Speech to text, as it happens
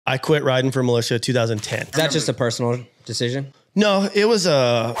I quit riding for Mulisha 2010. Is that just a personal decision? No, it was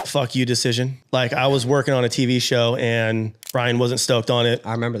a fuck you decision. Like I was working on a TV show and Brian wasn't stoked on it.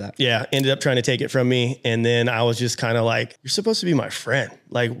 I remember that. Yeah, ended up trying to take it from me. And then I was just kind of like, you're supposed to be my friend.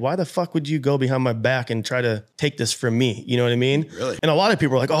 Like, why the fuck would you go behind my back and try to take this from me? You know what I mean? Really? And a lot of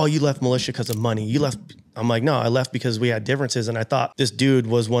people are like, oh, you left Mulisha because of money. You left. I'm like, no, I left because we had differences. And I thought this dude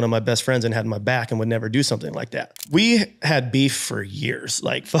was one of my best friends and had my back and would never do something like that. We had beef for years,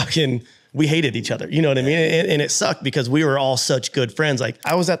 like fucking... We hated each other, you know what I mean? And it sucked because we were all such good friends. Like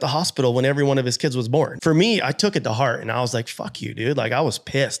I was at the hospital when every one of his kids was born. For me, I took it to heart and I was like, fuck you, dude. Like I was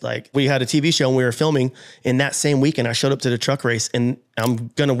pissed. Like we had a TV show and we were filming, and that same weekend I showed up to the truck race and I'm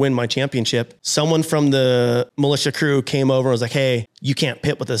gonna win my championship. Someone from the Mulisha crew came over and was like, hey, you can't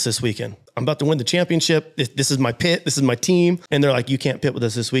pit with us this weekend. I'm about to win the championship. This is my pit. This is my team. And they're like, you can't pit with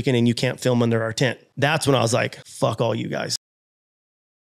us this weekend and you can't film under our tent. That's when I was like, fuck all you guys.